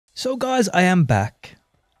So guys, I am back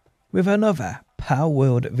with another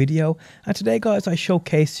Palworld video, and today guys I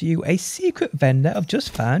showcase to you a secret vendor I've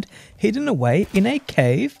just found hidden away in a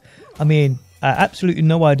cave. I mean, I absolutely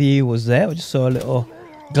no idea he was there. I just saw a little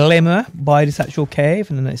glimmer by this actual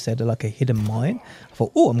cave, and then it said like a hidden mine. I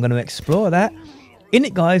thought, oh, I'm going to explore that. In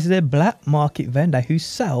it guys is a black market vendor who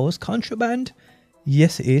sells contraband.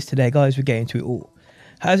 Yes it is. Today guys we're getting to it all.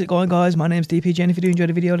 How's it going guys? My name's DPJ, and if you do enjoy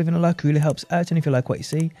the video, leaving a like really helps out, and if you like what you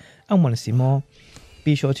see and want to see more,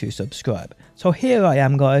 be sure to subscribe. So here I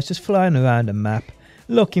am guys, just flying around a map,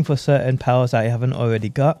 looking for certain powers I haven't already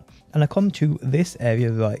got, and I come to this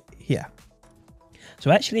area right here.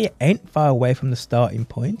 So actually it ain't far away from the starting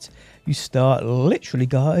point. You start literally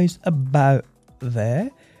guys about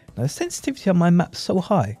there. Now the sensitivity on my map's so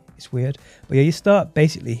high, it's weird, but yeah, you start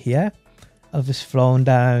basically here. I've just flown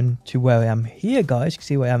down to where I am here guys. You can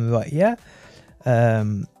see where I am right here.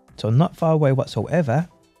 So not far away whatsoever.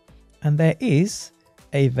 And there is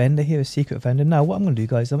a vendor here, a secret vendor. Now what I'm going to do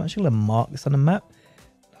guys, I'm actually going to mark this on the map.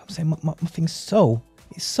 I'm saying my thing's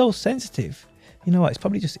it's so sensitive. You know what, it's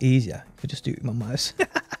probably just easier if I just do it with my mouse.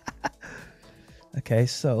 Okay,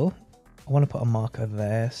 so I want to put a marker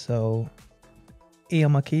there. So E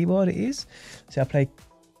on my keyboard it is. See,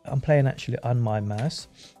 I'm playing actually on my mouse,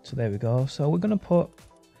 so there we go. So we're gonna put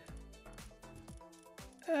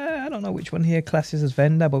I don't know which one here classes as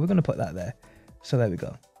vendor, but we're gonna put that there. So there we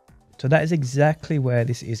go. So that is exactly where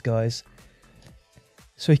this is guys.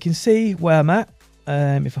 So you can see where I'm at.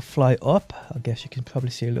 If I fly up, I guess you can probably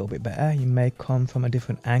see a little bit better. You may come from a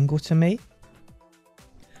different angle to me,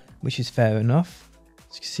 which is fair enough.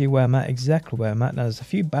 So you can see where I'm at, exactly where I'm at. Now there's a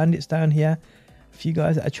few bandits down here, a few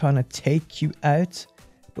guys that are trying to take you out.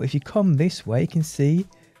 But if you come this way, you can see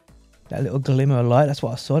that little glimmer of light. That's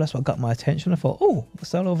what I saw. That's what got my attention. I thought, oh,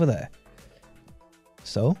 what's that over there?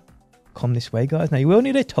 So, come this way, guys. Now, you will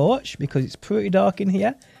need a torch because it's pretty dark in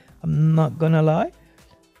here. I'm not going to lie.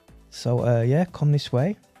 So, yeah, come this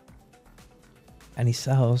way. And he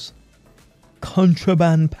sells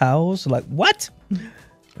contraband PALS. Like, what?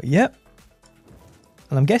 But, yep.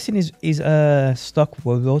 And I'm guessing his stock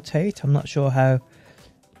will rotate. I'm not sure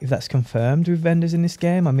if that's confirmed with vendors in this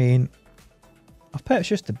game. I mean, I've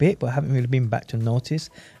purchased a bit, but I haven't really been back to notice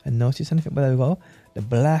anything. But there we go. The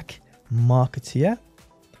black marketeer.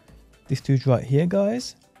 This dude's right here,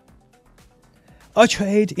 guys. I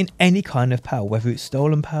trade in any kind of power, whether it's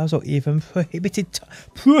stolen powers or even prohibited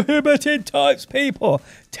types, people.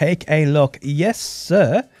 Take a look. Yes,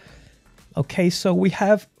 sir. Okay, so we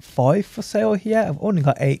have 5 for sale here. I've only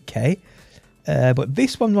got 8k. But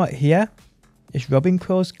this one right here, this Robin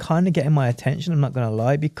Crow's kind of getting my attention, I'm not going to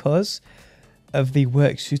lie, because of the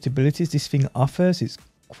work suitabilities this thing offers. It's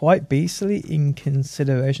quite beastly in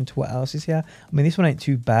consideration to what else is here. I mean, this one ain't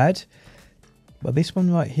too bad, but this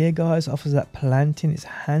one right here, guys, offers that planting, it's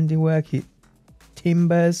handiwork, it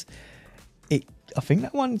timbers. I think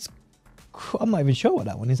that one's, I'm not even sure what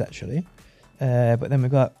that one is actually. But then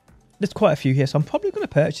there's quite a few here, so I'm probably going to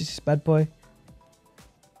purchase this bad boy.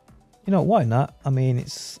 You know, why not? I mean,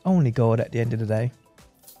 it's only gold at the end of the day.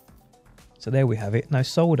 So there we have it. Now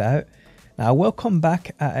sold out. Now I will come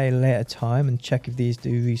back at a later time and check if these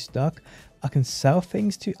do restock. I can sell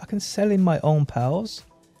things too. I can sell in my own pals.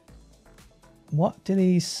 What do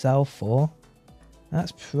these sell for?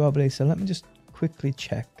 That's probably, so let me just quickly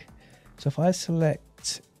check. So if I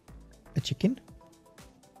select a chicken,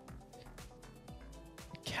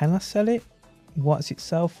 can I sell it? What's it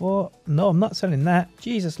sell for? No, I'm not selling that.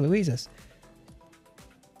 Jesus Louises.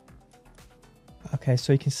 Okay,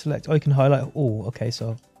 so you can select, or you can highlight. Oh, okay,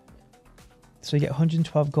 so you get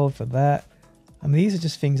 112 gold for that. I mean, these are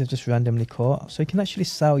just things I've just randomly caught. So you can actually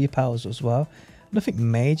sell your pals as well. Nothing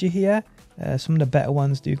major here. Some of the better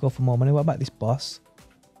ones do go for more money. What about this boss?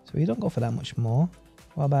 So you don't go for that much more.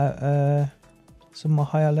 What about some more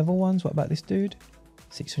higher level ones? What about this dude?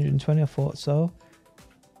 620, I thought so.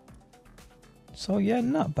 So yeah,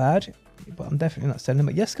 not bad, but I'm definitely not selling them.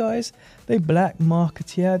 But yes guys, the black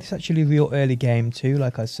marketeer, this is actually real early game too,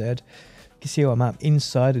 like I said. You can see where I'm at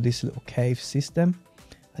inside of this little cave system.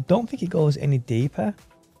 I don't think it goes any deeper.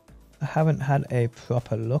 I haven't had a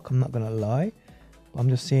proper look, I'm not going to lie. I'm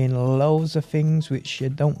just seeing loads of things which you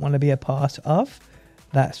don't want to be a part of,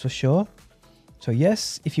 that's for sure. So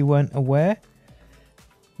yes, if you weren't aware,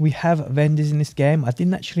 we have vendors in this game. I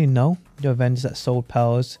didn't actually know there were vendors that sold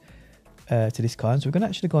powers to this kind, so we're going to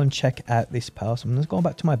actually go and check out this pal. So I'm just going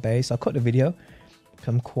back to my base. I'll cut the video because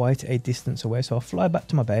I'm quite a distance away, so I'll fly back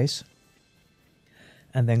to my base,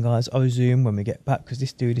 and then guys I'll resume when we get back, because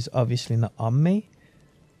this dude is obviously not on me,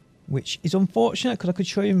 which is unfortunate because I could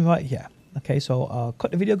show him right here. Okay, so I'll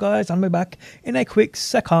cut the video, guys. I'll be back in a quick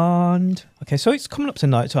second. Okay, so it's coming up to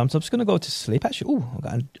night time, so I'm just going to go to sleep. Actually, oh, I've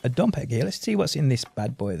got a dump egg here. Let's see what's in this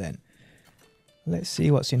bad boy then. Let's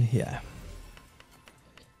see what's in here.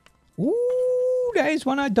 Ooh, there is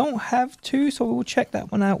one I don't have too, so we'll check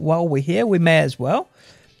that one out while we're here. We may as well.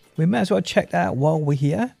 We may as well check that out while we're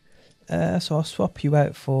here. So I'll swap you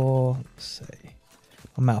out for, let's say,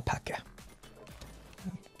 a alpaca.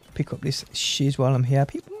 Pick up this shiz while I'm here.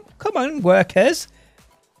 People, come on, workers.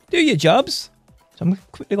 Do your jobs. So I'm going to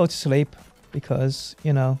quickly go to sleep because,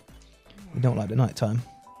 you know, we don't like the night time.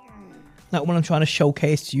 Not what I'm trying to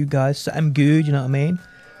showcase to you guys. So I'm good, you know what I mean?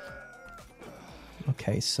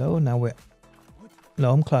 Okay, so now we're...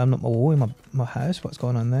 No, I'm climbing up my wall in my house. What's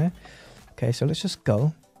going on there? Okay, so let's just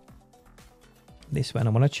go this way. And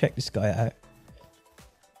I want to check this guy out.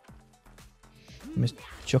 Let me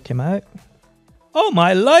chuck him out. Oh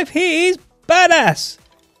my life, he is badass!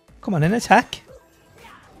 Come on, then attack.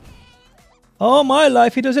 Oh my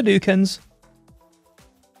life, he does a Dukins.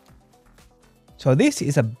 So this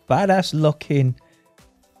is a badass looking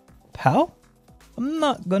PAL. I'm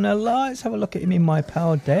not gonna lie. Let's have a look at him in my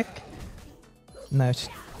PAL deck. No.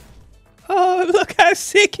 Oh, look how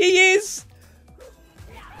sick he is.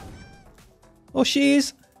 Or she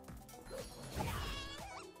is.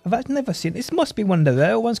 I've never seen... This must be one of the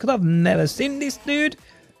rare ones because I've never seen this dude.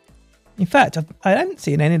 In fact, I haven't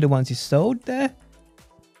seen any of the ones he's sold there.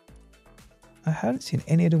 I haven't seen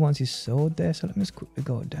any of the ones he's sold there. So let me just quickly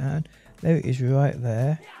go down. There it is right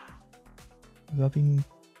there. Robin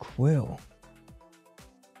Quill.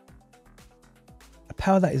 A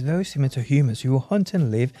power that is very similar to humans who will hunt and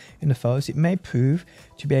live in the forest. It may prove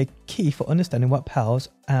to be a key for understanding what PALs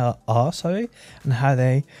are, and how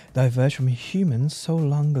they diverged from humans so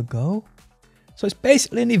long ago. So it's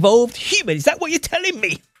basically an evolved human. Is that what you're telling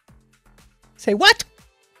me? Say what?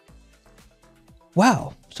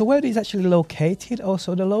 Wow. So where are these actually located? Oh,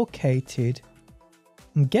 so they're located,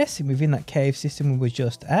 I'm guessing, within that cave system we were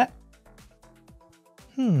just at.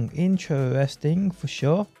 Interesting for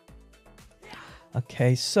sure.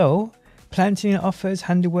 Okay, so planting offers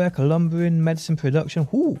handiwork, lumbering, medicine production.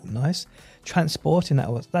 Ooh, nice. Transporting,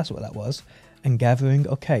 that's what that was. And gathering.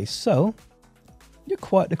 Okay, so you're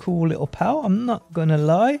quite the cool little pal. I'm not gonna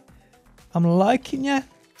lie. I'm liking you.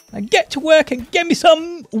 Now get to work and get me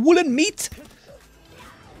some woolen meat.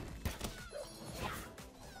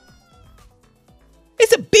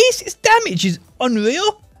 It's a beast. Its damage is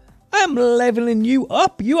unreal. I am leveling you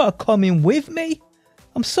up. You are coming with me.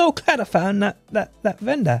 I'm so glad I found that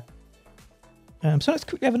vendor. So let's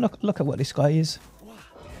quickly have a look at what this guy is.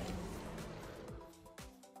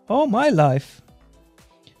 Oh my life.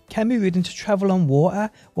 Can be ridden to travel on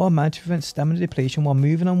water while mounted to prevent stamina depletion while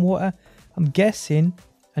moving on water. I'm guessing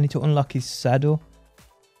I need to unlock his saddle,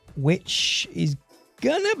 which is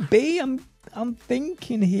gonna be, I'm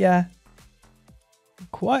thinking here,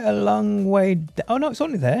 quite a long way. Oh no, it's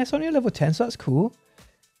only there. It's only a level 10, so that's cool.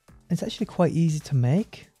 It's actually quite easy to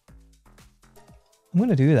make. I'm going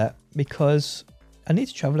to do that because I need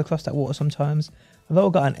to travel across that water sometimes. I've all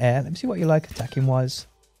got an air. Let me see what you like attacking wise.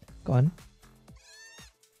 Go on.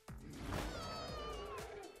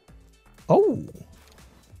 Oh.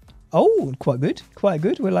 Oh, quite good. Quite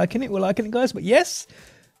good. We're liking it. We're liking it, guys. But yes,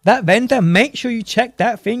 that vendor, make sure you check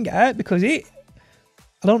that thing out because I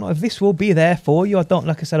don't know if this will be there for you.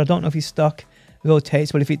 Like I said, I don't know if his stock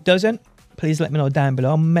rotates. But if it doesn't, please let me know down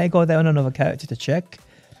below. I may go there on another character to check.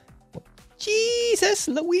 But Jesus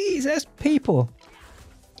Louise, people.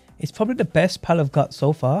 It's probably the best pal I've got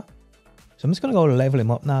so far. So I'm just going to go level him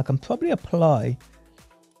up now. I can probably apply.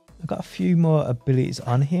 I've got a few more abilities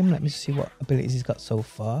on him. Let me see what abilities he's got so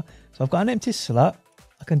far. So I've got an empty slot.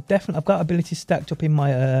 I've got abilities stacked up in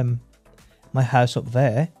my my house up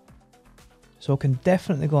there. So I can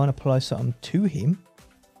definitely go and apply something to him.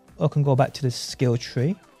 Or I can go back to the skill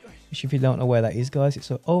tree. Which, if you don't know where that is, guys,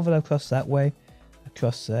 it's over across that way,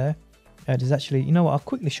 across there. There's actually, you know what, I'll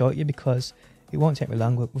quickly show it you because it won't take me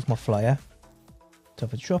long with my flyer. So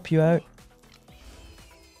if I drop you out,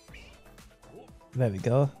 there we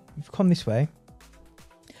go. If you come this way,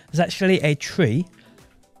 there's actually a tree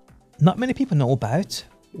not many people know about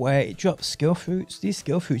where it drops skill fruits. These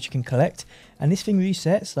skill fruits you can collect, and this thing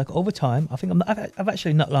resets like over time. I think I've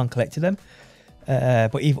actually not long collected them,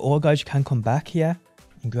 but either or, guys, you can come back here.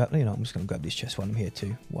 And grab, you know, I'm just going to grab this chest while I'm here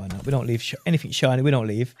too. Why not? We don't leave anything shiny. We don't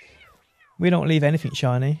leave anything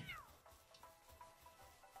shiny.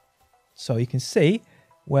 So you can see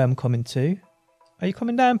where I'm coming to. Are you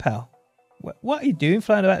coming down, pal? What are you doing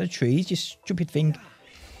flying about the trees, you stupid thing?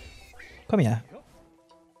 Come here.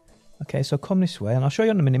 Okay, so come this way, and I'll show you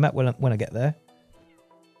on the minimap when I get there.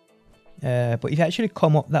 But if you actually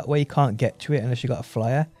come up that way, you can't get to it unless you got a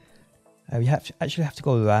flyer. You actually have to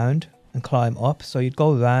go around and climb up. So you'd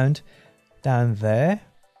go around down there.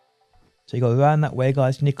 So you go around that way,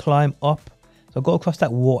 guys, and you climb up. So go across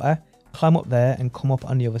that water, climb up there, and come up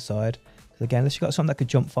on the other side. So again, unless you got something that could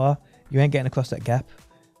jump far, you ain't getting across that gap.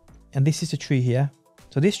 And this is the tree here.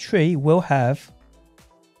 So this tree will have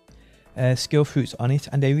skill fruits on it,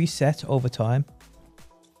 and they reset over time.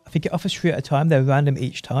 I think it offers 3 at a time. They're random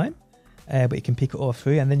each time, but you can pick it all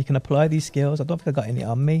through, and then you can apply these skills. I don't think I got any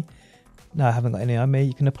on me. No, I haven't got any on me.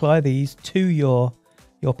 You can apply these to your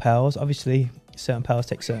pals. Obviously, certain pals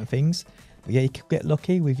take certain things. But yeah, you can get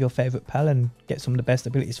lucky with your favourite pal and get some of the best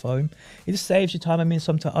abilities for him. It just saves you time. I mean,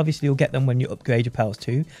 sometimes, obviously, you'll get them when you upgrade your pals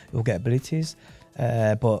too. You'll get abilities.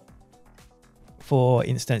 But for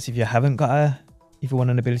instance, if you haven't got if you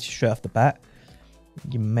want an ability straight off the bat,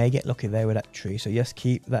 you may get lucky there with that tree. So yes,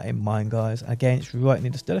 keep that in mind, guys. Again, it's right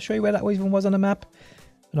near the... Did I show you where that even was on the map?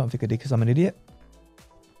 I don't think I did because I'm an idiot.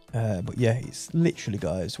 But yeah, it's literally,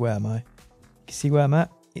 guys, where am I? You can see where I'm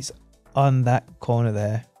at? It's on that corner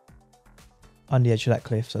there, on the edge of that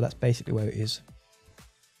cliff. So that's basically where it is.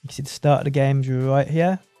 You can see the start of the game's right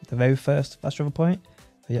here, the very first fast travel point.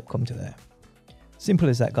 So yep, come to there. Simple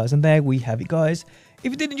as that, guys. And there we have it, guys.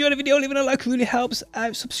 If you did enjoy the video, leaving a like really helps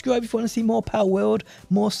out. Subscribe if you want to see more Palworld,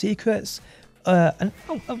 more secrets, and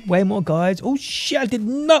way more guides. Oh shit, I did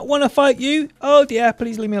not want to fight you. Oh dear,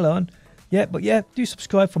 please leave me alone. Yeah, but yeah, do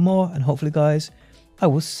subscribe for more, and hopefully, guys, I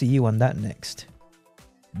will see you on that next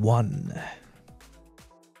one.